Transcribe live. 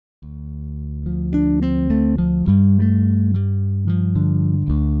Hello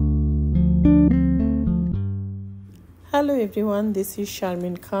everyone, this is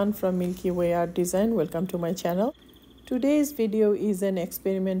Sharmin Khan from Milkyway Art Design. Welcome to my channel. Today's video is an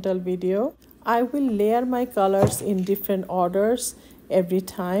experimental video. I will layer my colors in different orders every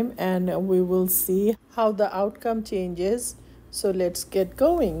time and we will see how the outcome changes. So let's get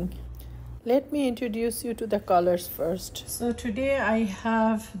going. Let me introduce you to the colors first. So today I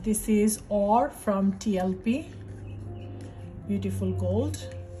have, this is Ore from TLP, beautiful gold.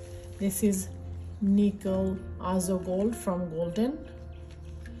 This is Nickel Azo Gold from Golden.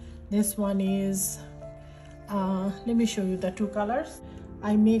 This one is let me show you the two colors.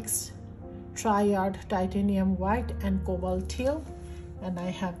 I mixed Triad Titanium White and Cobalt Teal, and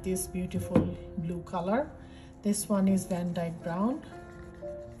I have this beautiful blue color. This one is Van Dyke Brown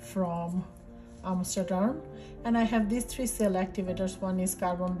from Amsterdam, and I have these three cell activators. One is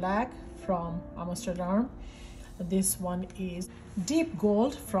Carbon Black from Amsterdam. This one is Deep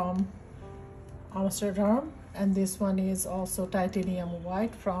Gold from Amsterdam, and this one is also Titanium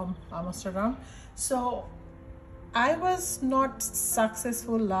White from Amsterdam. So I was not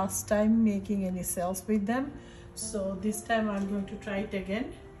successful last time making any cells with them, so this time I'm going to try it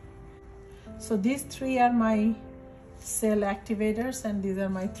again. So these three are my cell activators and these are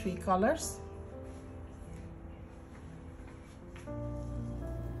my three colors.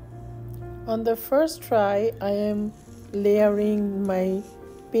 On the first try, I am layering my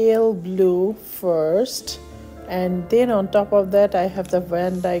pale blue first, and then on top of that I have the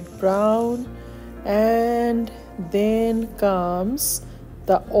Van Dyke Brown, and then comes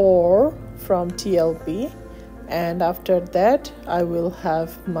the Ore from TLP, and after that I will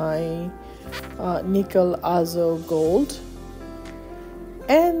have my Nickel Azo Gold,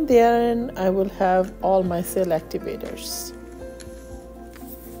 and then I will have all my cell activators.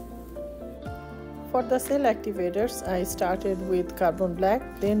 For the cell activators, I started with Carbon Black,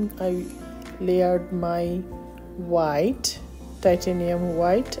 then I layered my white, Titanium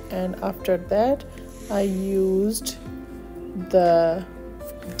White, and after that I used the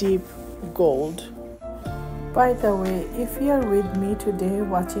Deep Gold. By the way, if you are with me today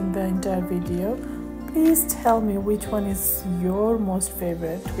watching the entire video, please tell me which one is your most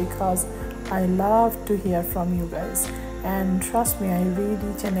favorite, because I love to hear from you guys, and trust me, I read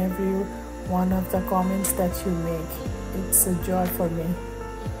each and every one of the comments that you make. It's a joy for me.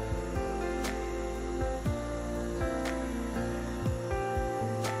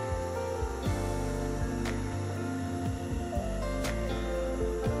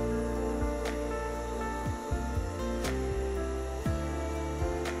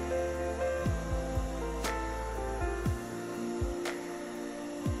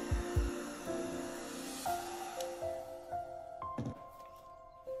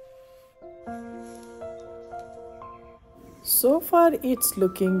 So far it's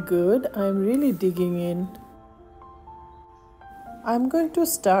looking good. I'm really digging in. I'm going to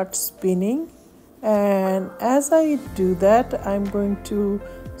start spinning, and as I do that I'm going to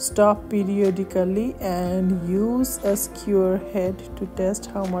stop periodically and use a skewer head to test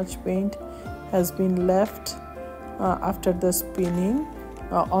how much paint has been left after the spinning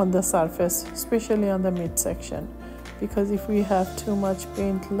on the surface, especially on the midsection, because if we have too much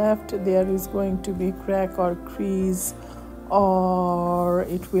paint left, there is going to be crack or crease, or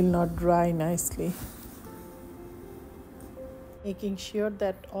it will not dry nicely. Making sure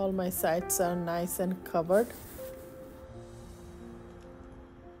that all my sides are nice and covered.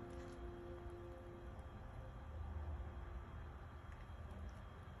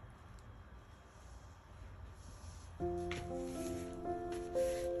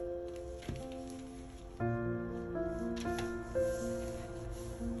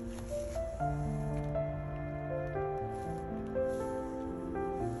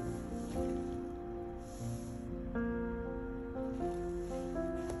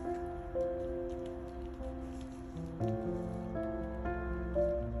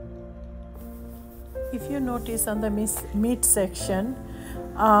 If you notice on the mid section,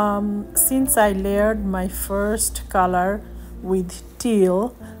 since I layered my first color with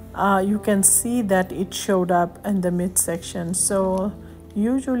teal, you can see that it showed up in the midsection. So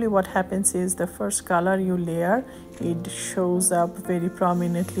usually what happens is the first color you layer, it shows up very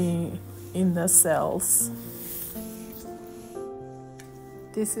prominently in the cells.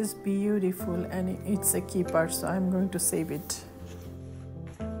 This is beautiful and it's a keeper, so I'm going to save it.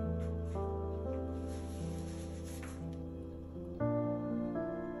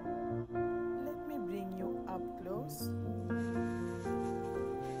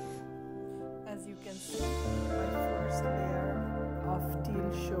 As you can see, my first layer of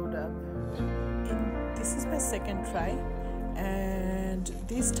teal showed up this is my second try, and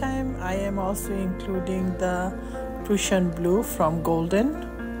this time I am also including the Prussian blue from Golden,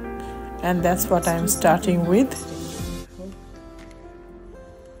 and that's what I'm starting with.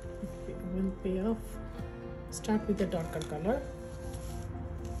 It will pay off. Start with the darker color,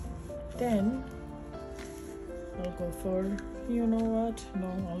 then I'll go for, you know what, no,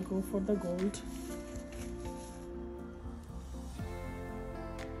 I'll go for the gold.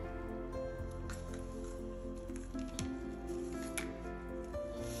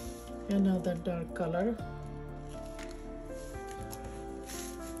 Another dark color,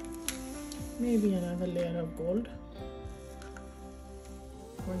 maybe another layer of gold.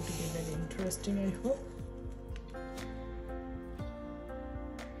 Going to be very interesting, I hope.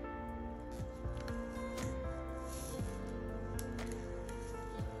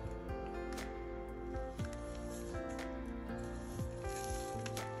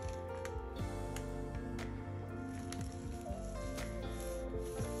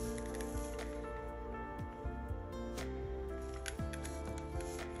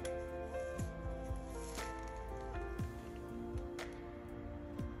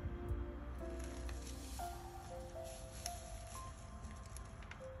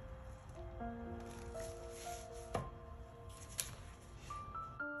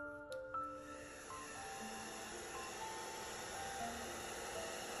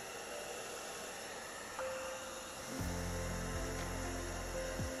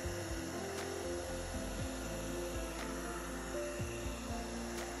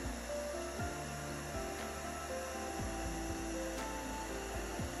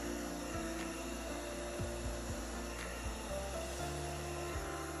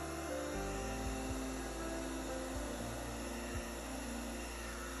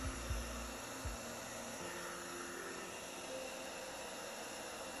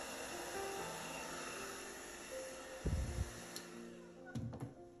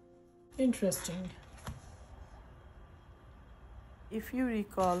 Interesting. If you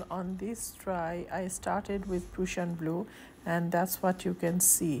recall, on this try I started with Prussian blue, and that's what you can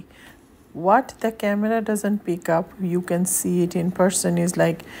see. What the camera doesn't pick up, you can see it in person, is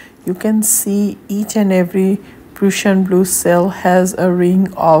like you can see each and every Prussian blue cell has a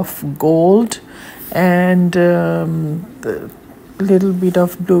ring of gold and the little bit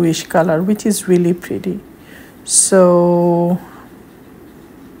of bluish color, which is really pretty. So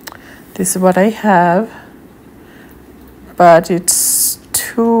this is what I have, but it's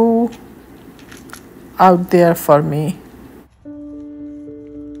too out there for me.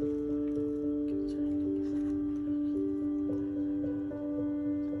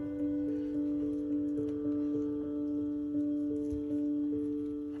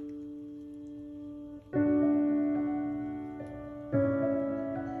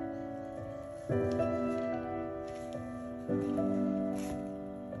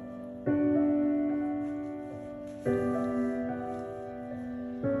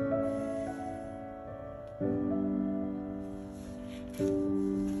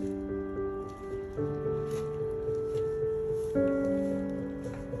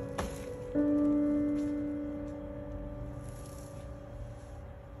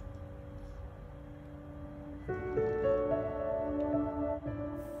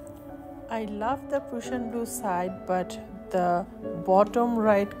 I love the Prussian blue side, but the bottom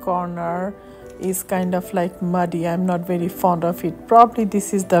right corner is kind of like muddy. I'm not very fond of it. Probably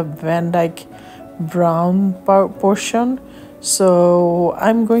this is the Van Dyke brown portion, so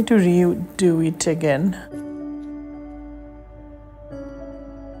I'm going to redo it again.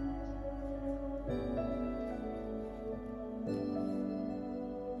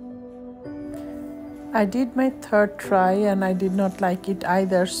 I did my third try and I did not like it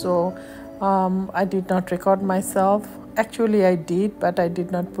either, so I did not record myself. Actually I did, but I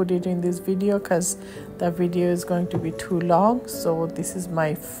did not put it in this video because the video is going to be too long. So this is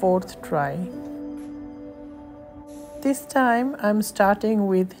my fourth try. This time I'm starting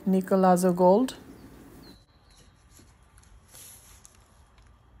with Nicolazo Gold.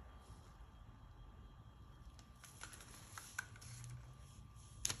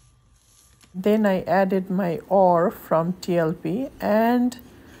 Then I added my ore from TLP, and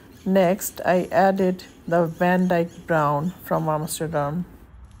next I added the Van Dyke brown from Amsterdam.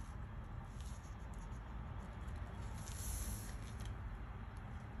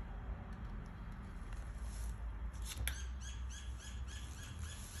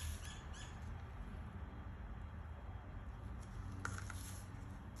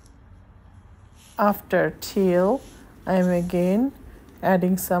 After teal, I am again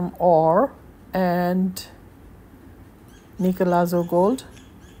adding some ore and Nicolazo Gold,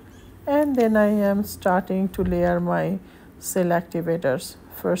 And then I am starting to layer my cell activators.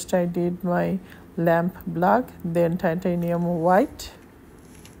 First I did my lamp black, then titanium white.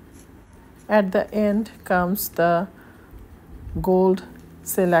 At the end comes the gold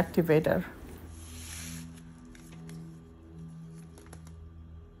cell activator.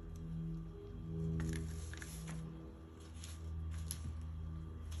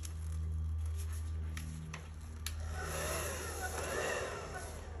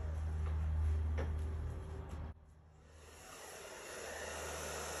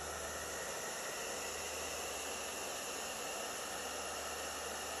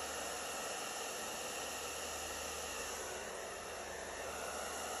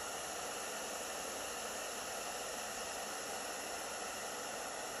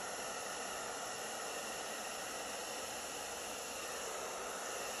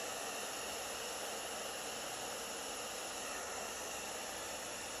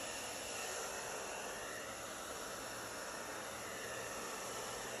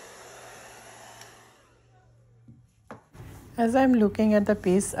 As I'm looking at the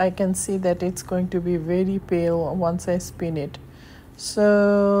piece, I can see that it's going to be very pale once I spin it.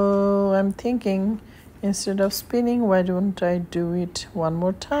 So I'm thinking, instead of spinning, why don't I do it one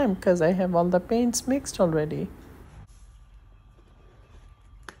more time, because I have all the paints mixed already.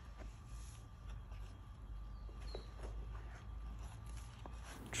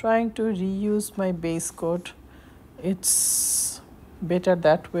 Trying to reuse my base coat. It's better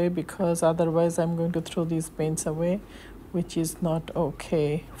that way, because otherwise I'm going to throw these paints away, which is not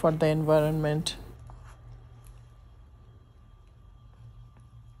okay for the environment.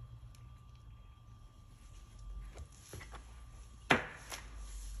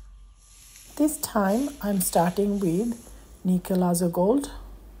 This time I'm starting with nickel azo gold.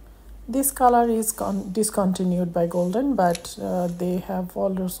 This color is discontinued by Golden, but they have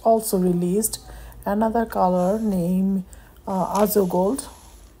also released another color named azo gold.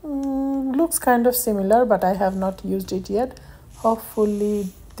 Looks kind of similar, but I have not used it yet. Hopefully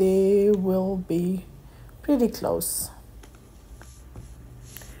they will be pretty close.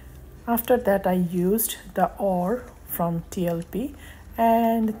 After that I used the ore from TLP,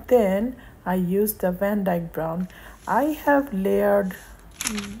 and then I used the Van Dyke brown. I have layered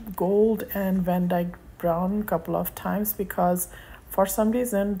gold and Van Dyke brown a couple of times, because for some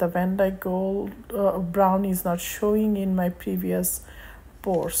reason the Van Dyke gold brown is not showing in my previous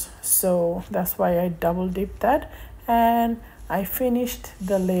pours, so that's why I double dipped that, and I finished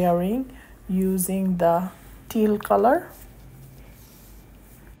the layering using the teal color.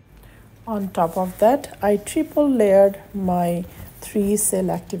 On top of that, I triple layered my 3 cell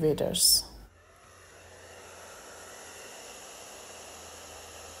activators.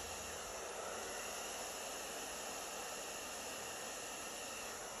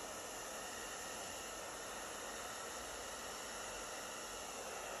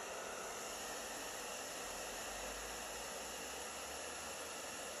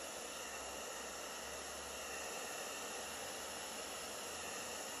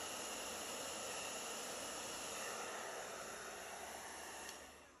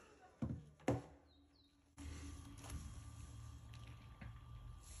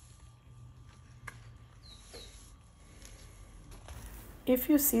 If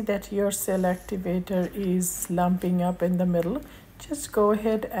you see that your cell activator is lumping up in the middle, just go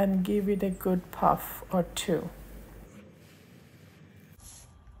ahead and give it a good puff or two.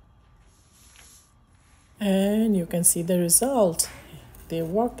 And you can see the result. They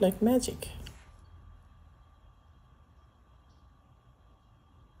work like magic.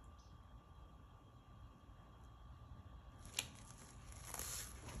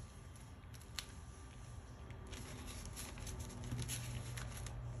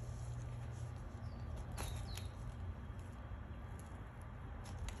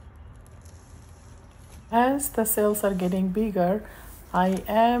 As the cells are getting bigger, I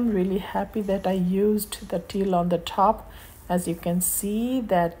am really happy that I used the teal on the top. As you can see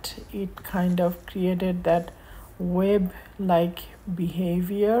that it kind of created that web-like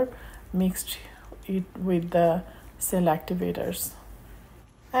behavior, mixed it with the cell activators.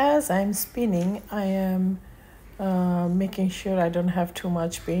 As I'm spinning, I am making sure I don't have too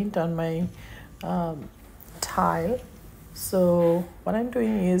much paint on my tile. So what I'm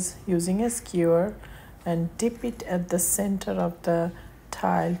doing is using a skewer and dip it at the center of the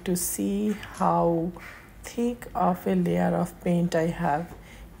tile to see how thick of a layer of paint I have.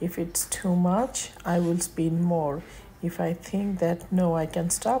 If it's too much, I will spin more. If I think that no, I can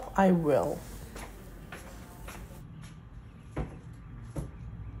stop, I will.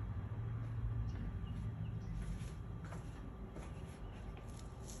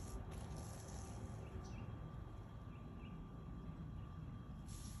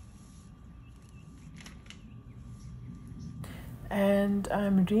 and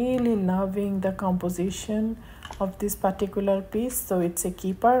I'm really loving the composition of this particular piece, so it's a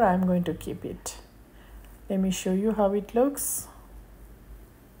keeper. I'm going to keep it. Let me show you how it looks.